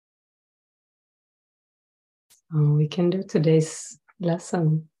We can do today's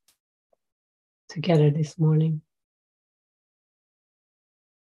lesson together this morning.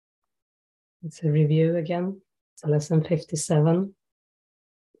 It's a review again. It's lesson 57.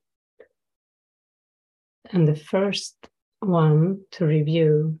 And the first one to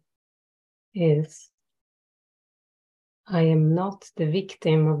review is, I am not the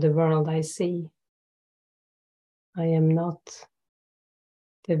victim of the world I see. I am not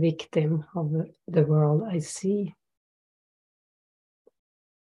the victim of the world I see.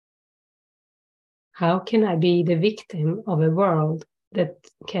 How can I be the victim of a world that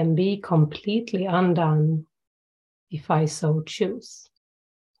can be completely undone if I so choose?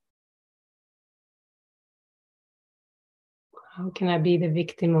 How can I be the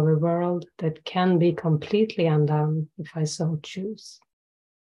victim of a world that can be completely undone if I so choose?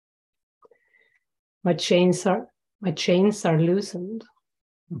 My chains are loosened.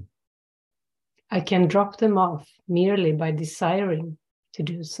 I can drop them off merely by desiring to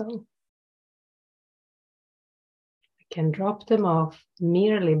do so. I can drop them off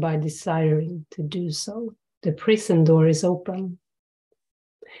merely by desiring to do so. The prison door is open.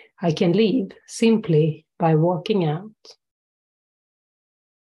 I can leave simply by walking out.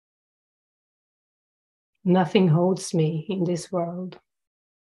 Nothing holds me in this world.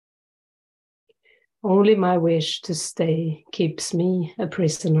 Only my wish to stay keeps me a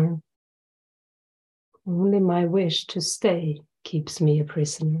prisoner. Only my wish to stay keeps me a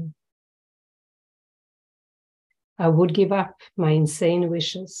prisoner. I would give up my insane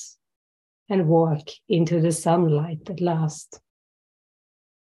wishes and walk into the sunlight at last.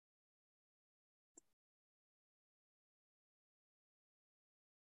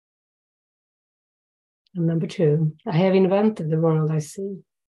 And number 2, I have invented the world I see.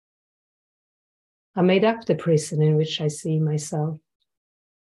 I made up the prison in which I see myself.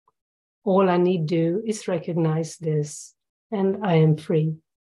 All I need do is recognize this, and I am free.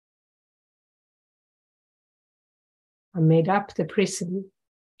 I made up the prison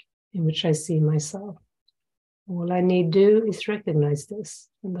in which I see myself. All I need do is recognize this,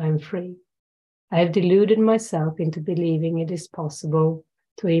 and I am free. I have deluded myself into believing it is possible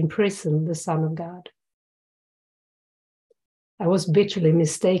to imprison the Son of God. I was bitterly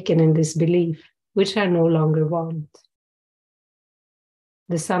mistaken in this belief, which I no longer want.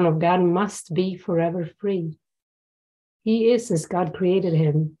 The Son of God must be forever free. He is as God created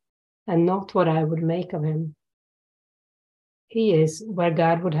him, and not what I would make of him. He is where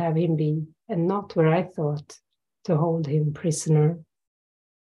God would have him be, and not where I thought to hold him prisoner.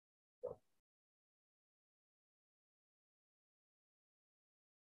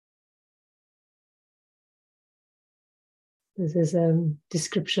 This is a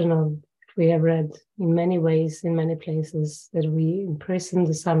description of what we have read in many ways, in many places, that we imprison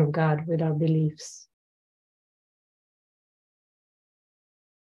the Son of God with our beliefs.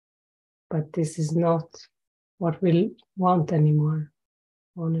 But this is not what we want anymore.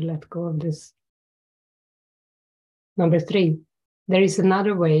 I want to let go of this. Number 3, there is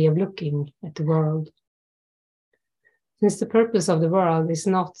another way of looking at the world. Since the purpose of the world is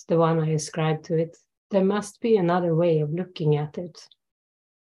not the one I ascribe to it, there must be another way of looking at it.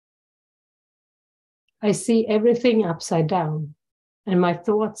 I see everything upside down, and my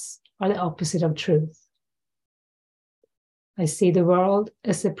thoughts are the opposite of truth. I see the world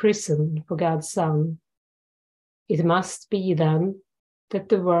as a prison for God's Son. It must be then that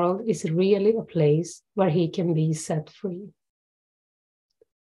the world is really a place where he can be set free.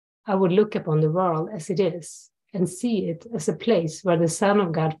 I would look upon the world as it is and see it as a place where the Son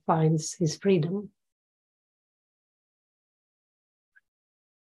of God finds his freedom.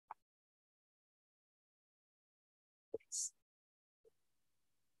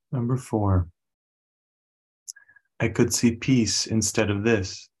 Number 4, I could see peace instead of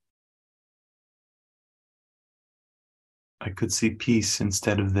this. I could see peace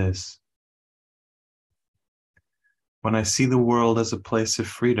instead of this. When I see the world as a place of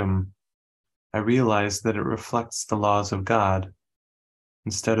freedom, I realize that it reflects the laws of God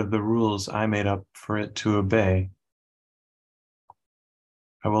instead of the rules I made up for it to obey.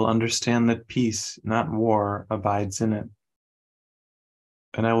 I will understand that peace, not war, abides in it.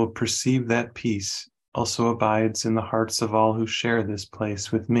 And I will perceive that peace also abides in the hearts of all who share this place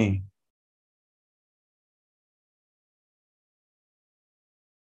with me.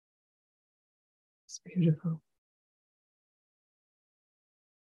 It's beautiful.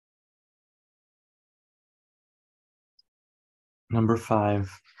 Number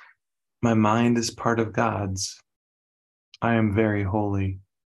 5, my mind is part of God's. I am very holy.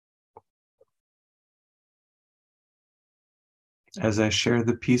 As I share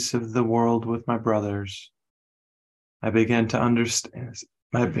the peace of the world with my brothers, I began to understand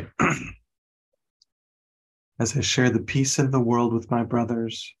as I share the peace of the world with my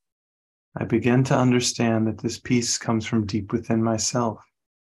brothers. I began to understand that this peace comes from deep within myself.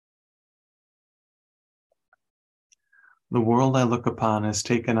 The world I look upon has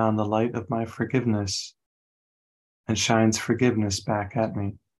taken on the light of my forgiveness and shines forgiveness back at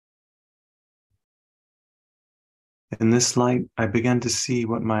me. In this light, I began to see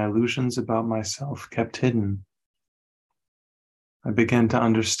what my illusions about myself kept hidden. I began to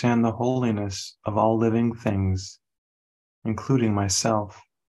understand the holiness of all living things, including myself,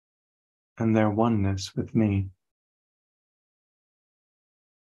 and their oneness with me.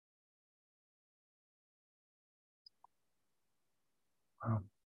 Wow.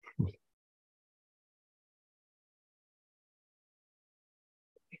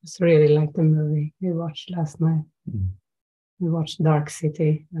 It's really like the movie we watched last night. Mm. We watched Dark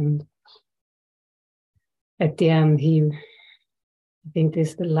City, and at the end, I think this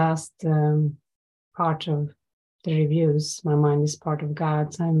is the last part of the reviews. My mind is part of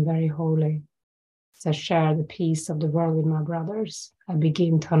God's. I'm very holy. As I share the peace of the world with my brothers, I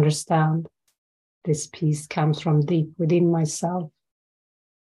begin to understand this peace comes from deep within myself.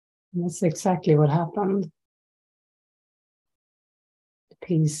 And that's exactly what happened. The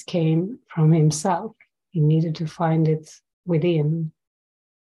peace came from himself. He needed to find it within.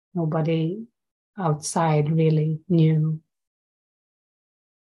 Nobody outside really knew.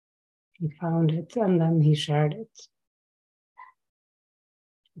 He found it and then he shared it.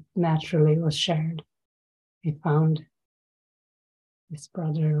 It naturally was shared. He found his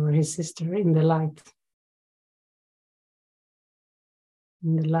brother or his sister in the light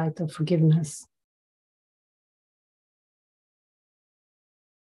of forgiveness.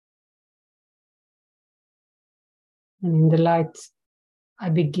 And in the light, I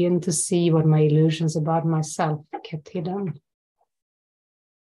begin to see what my illusions about myself kept hidden.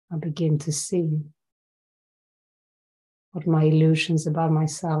 I begin to see what my illusions about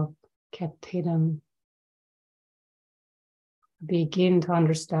myself kept hidden. I begin to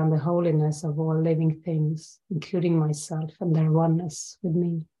understand the holiness of all living things, including myself and their oneness with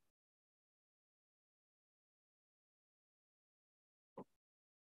me.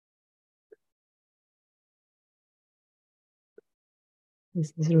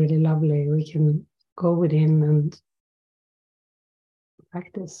 This is really lovely. We can go within and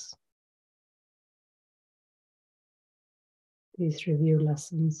practice these review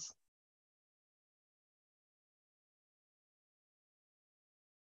lessons.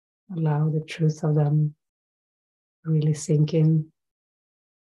 Allow the truth of them to really sink in.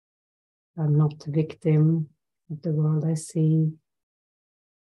 I'm not the victim of the world I see.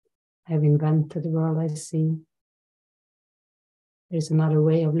 I have invented the world I see. There's another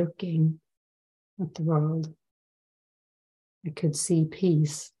way of looking at the world. I could see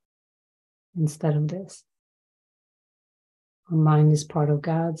peace instead of this. My mind is part of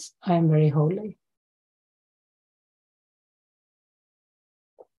God's. I am very holy.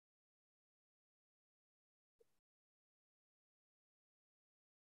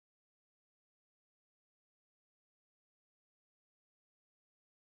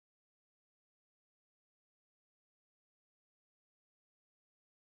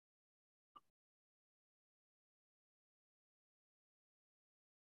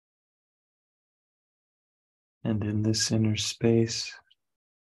 And in this inner space,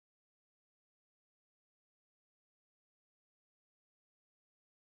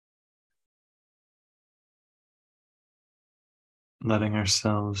 letting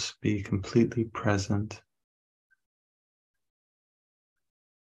ourselves be completely present,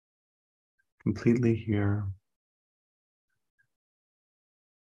 completely here.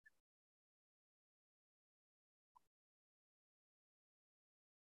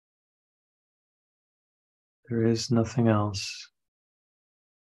 There is nothing else.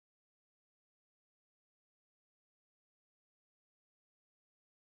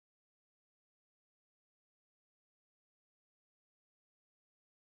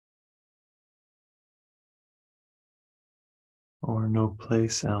 Or no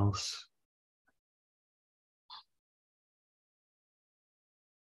place else.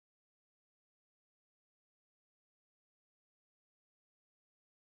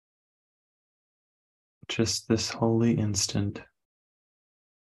 Just this holy instant.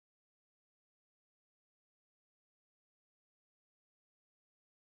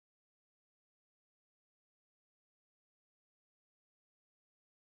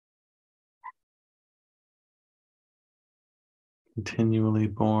 Continually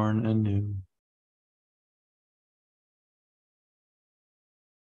born anew.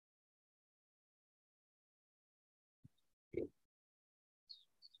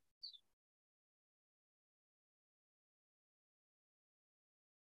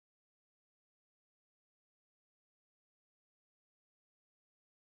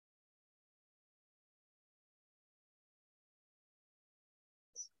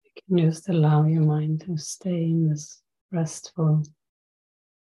 Just allow your mind to stay in this restful,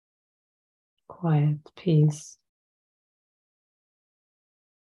 quiet peace.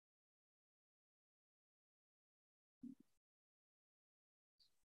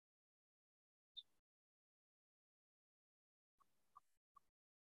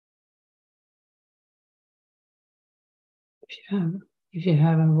 If you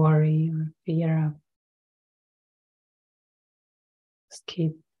have a worry or fear, just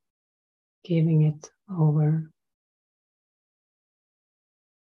keep giving it over.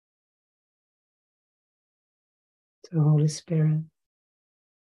 To Holy Spirit.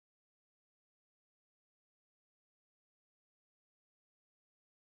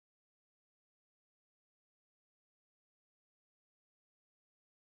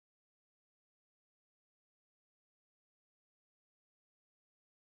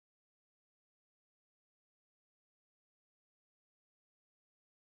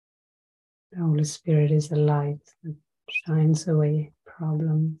 The Holy Spirit is a light that shines away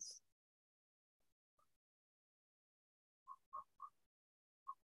problems.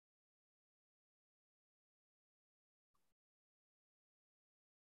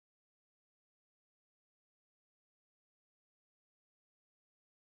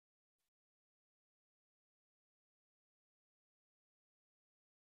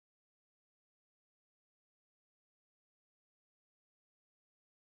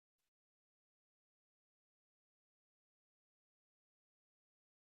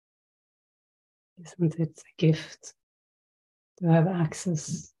 Isn't it a gift to have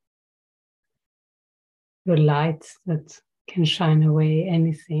access to a light that can shine away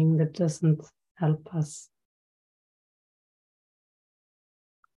anything that doesn't help us?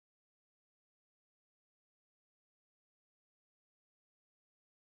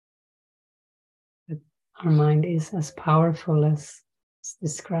 That our mind is as powerful as it's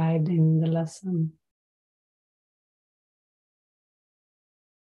described in the lesson.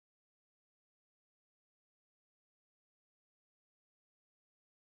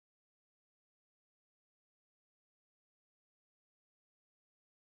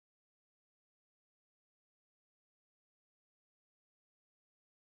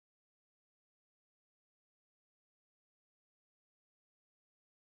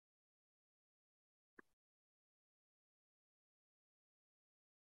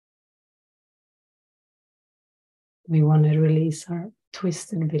 We want to release our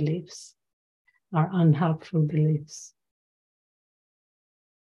twisted beliefs, our unhelpful beliefs,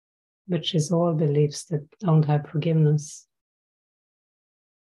 which is all beliefs that don't have forgiveness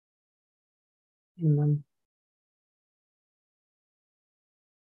in them.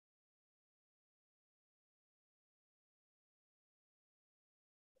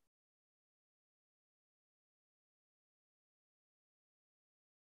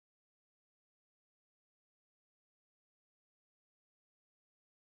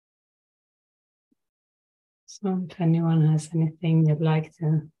 So if anyone has anything you'd like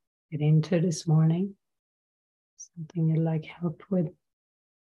to get into this morning, something you'd like help with,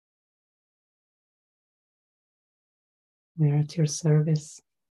 we're at your service.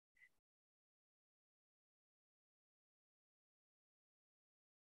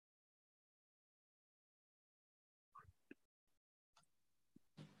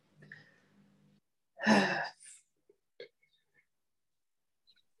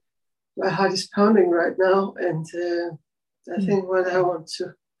 My heart is pounding right now, and I think what I want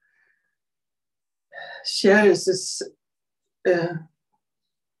to share is this,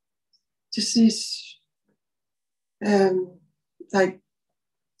 just these like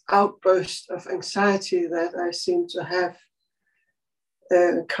outbursts of anxiety that I seem to have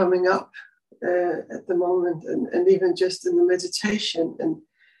coming up at the moment, and even just in the meditation, and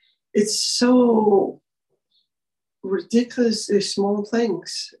it's so ridiculously small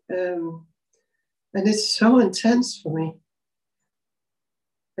things, and it's so intense for me.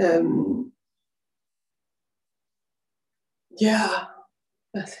 Yeah,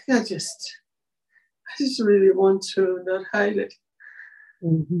 I think I just really want to not hide it.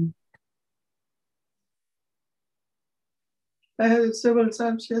 Mm-hmm. I had it several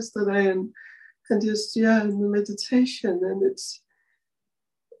times yesterday, and just in the meditation, and it's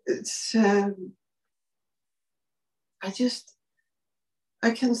I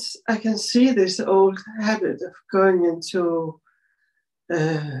can see this old habit of going into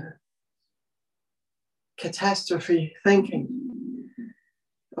catastrophe thinking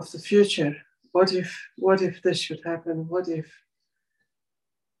of the future. What if this should happen? What if?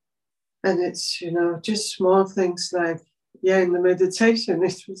 And it's, just small things like, in the meditation,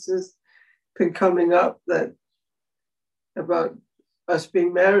 it was just been coming up that about us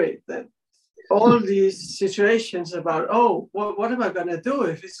being married, that all these situations about, oh, what am I going to do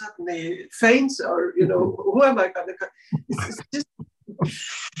if he suddenly faints, or, you know, who am I going to, it's just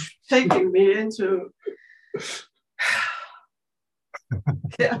taking me into,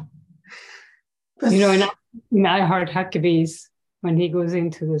 yeah. You know, in I Heart Huckabees, when he goes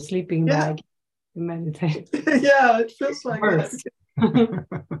into the sleeping bag to meditate. Yeah, it feels like that.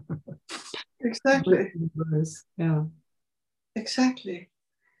 Exactly. Yeah. Exactly.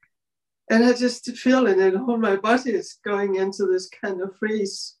 And I just feel it, and all my body is going into this kind of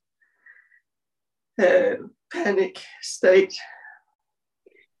freeze, panic state.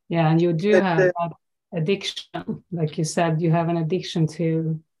 Yeah, and you do have that addiction. Like you said, you have an addiction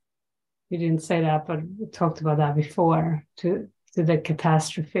to, you didn't say that, but we talked about that before, to the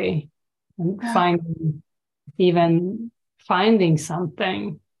catastrophe, and finding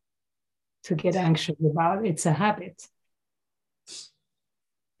something to get anxious about. It's a habit.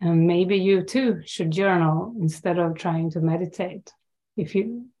 And maybe you too should journal instead of trying to meditate.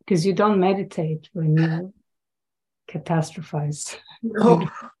 Because you don't meditate when you catastrophize. No.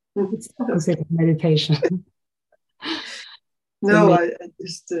 It's opposite of meditation. No, I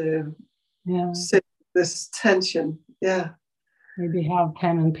just sit this tension. Yeah. Maybe have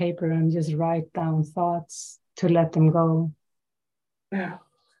pen and paper and just write down thoughts to let them go. Yeah.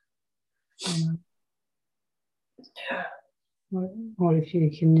 Yeah. Or if you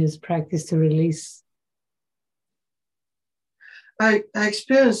can just practice to release. I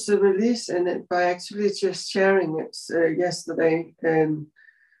experienced the release in it by actually just sharing it yesterday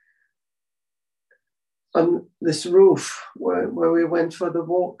on this roof where we went for the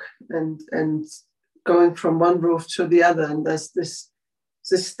walk, and going from one roof to the other, and there's this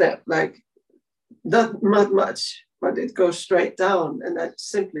step, like not much, but it goes straight down, and I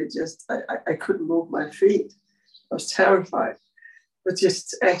simply just I couldn't move my feet. I was terrified, but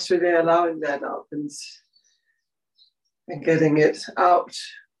just actually allowing that out and getting it out,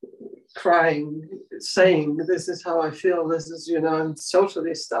 crying, saying, this is how I feel, this is, you know, I'm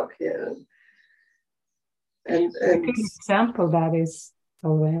totally stuck here. And a good example that is,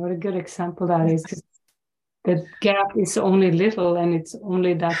 what a good example that is, because the gap is only little and it's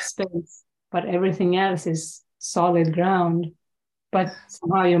only that space, but everything else is solid ground. But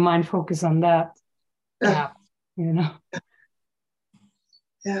somehow your mind focuses on that gap, you know.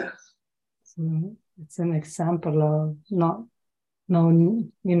 Yeah. So it's an example of not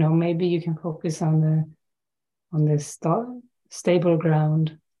knowing, you know, maybe you can focus on the stable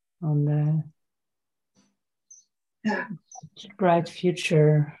ground, on the bright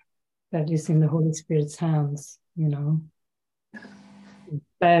future that is in the Holy Spirit's hands, you know,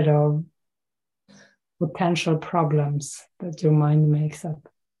 instead of potential problems that your mind makes up.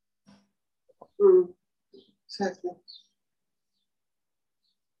 Exactly.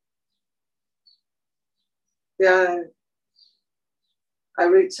 Yeah, I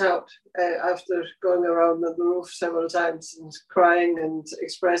reached out after going around on the roof several times and crying and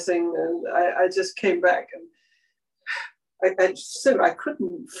expressing, and I just came back, and I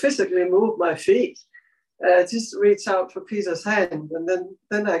couldn't physically move my feet. I just reached out for Peter's hand, and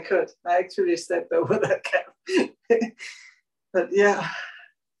then I could. I actually stepped over that gap. But yeah,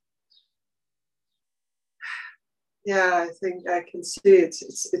 I think I can see it.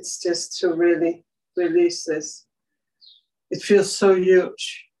 It's just to really release this. It feels so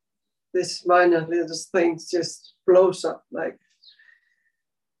huge. This minor little thing just blows up like.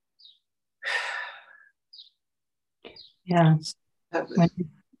 Yeah.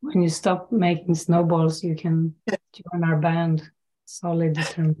 When you stop making snowballs, you can join our band, Solid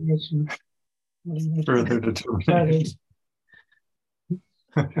Determination. Further determination.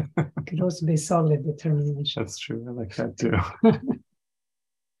 It could also be Solid Determination. That's true. I like that too.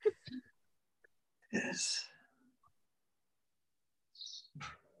 Yes.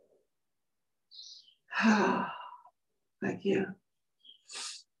 Thank you.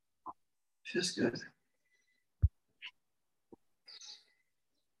 Feels good.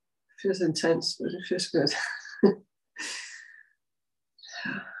 Feels intense, but it feels good.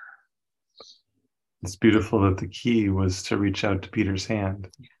 It's beautiful that the key was to reach out to Peter's hand.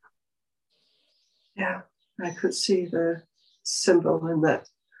 Yeah, I could see the symbol in that.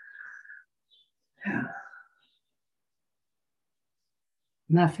 Yeah.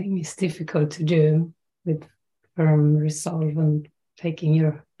 Nothing is difficult to do with firm resolve and taking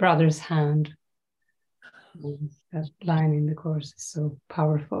your brother's hand. That line in the Course is so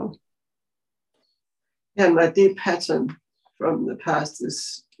powerful. Yeah, my deep pattern from the past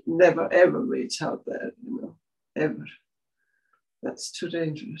is never ever reach out there, you know, ever. That's too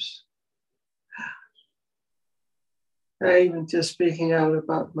dangerous. even just speaking out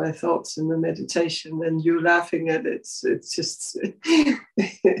about my thoughts in the meditation and you laughing at it, it's just,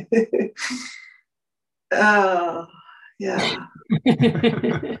 yeah.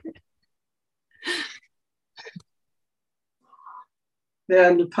 Yeah,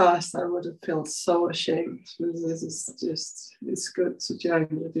 in the past I would have felt so ashamed. This is just, it's good to join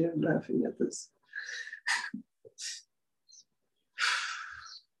with you and laughing at this.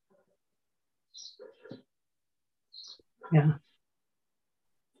 Yeah.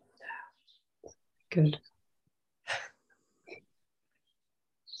 Good.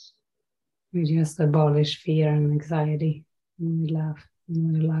 We just abolish fear and anxiety. And we laugh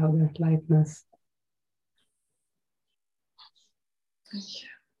and we allow that lightness. Thank you.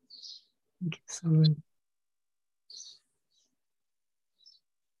 Thank you so much.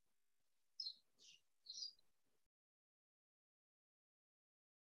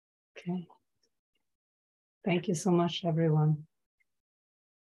 Okay. Thank you so much, everyone.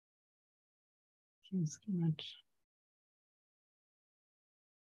 Thank you so much.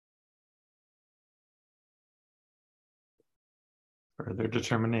 Further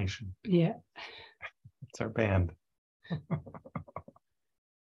determination. Yeah. It's our band.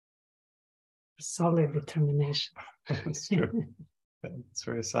 Solid determination. That's true. It's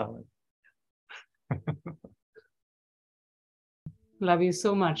very solid. Love you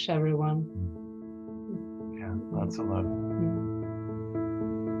so much, everyone. Yeah, lots of love.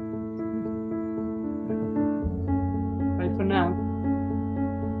 Bye for now.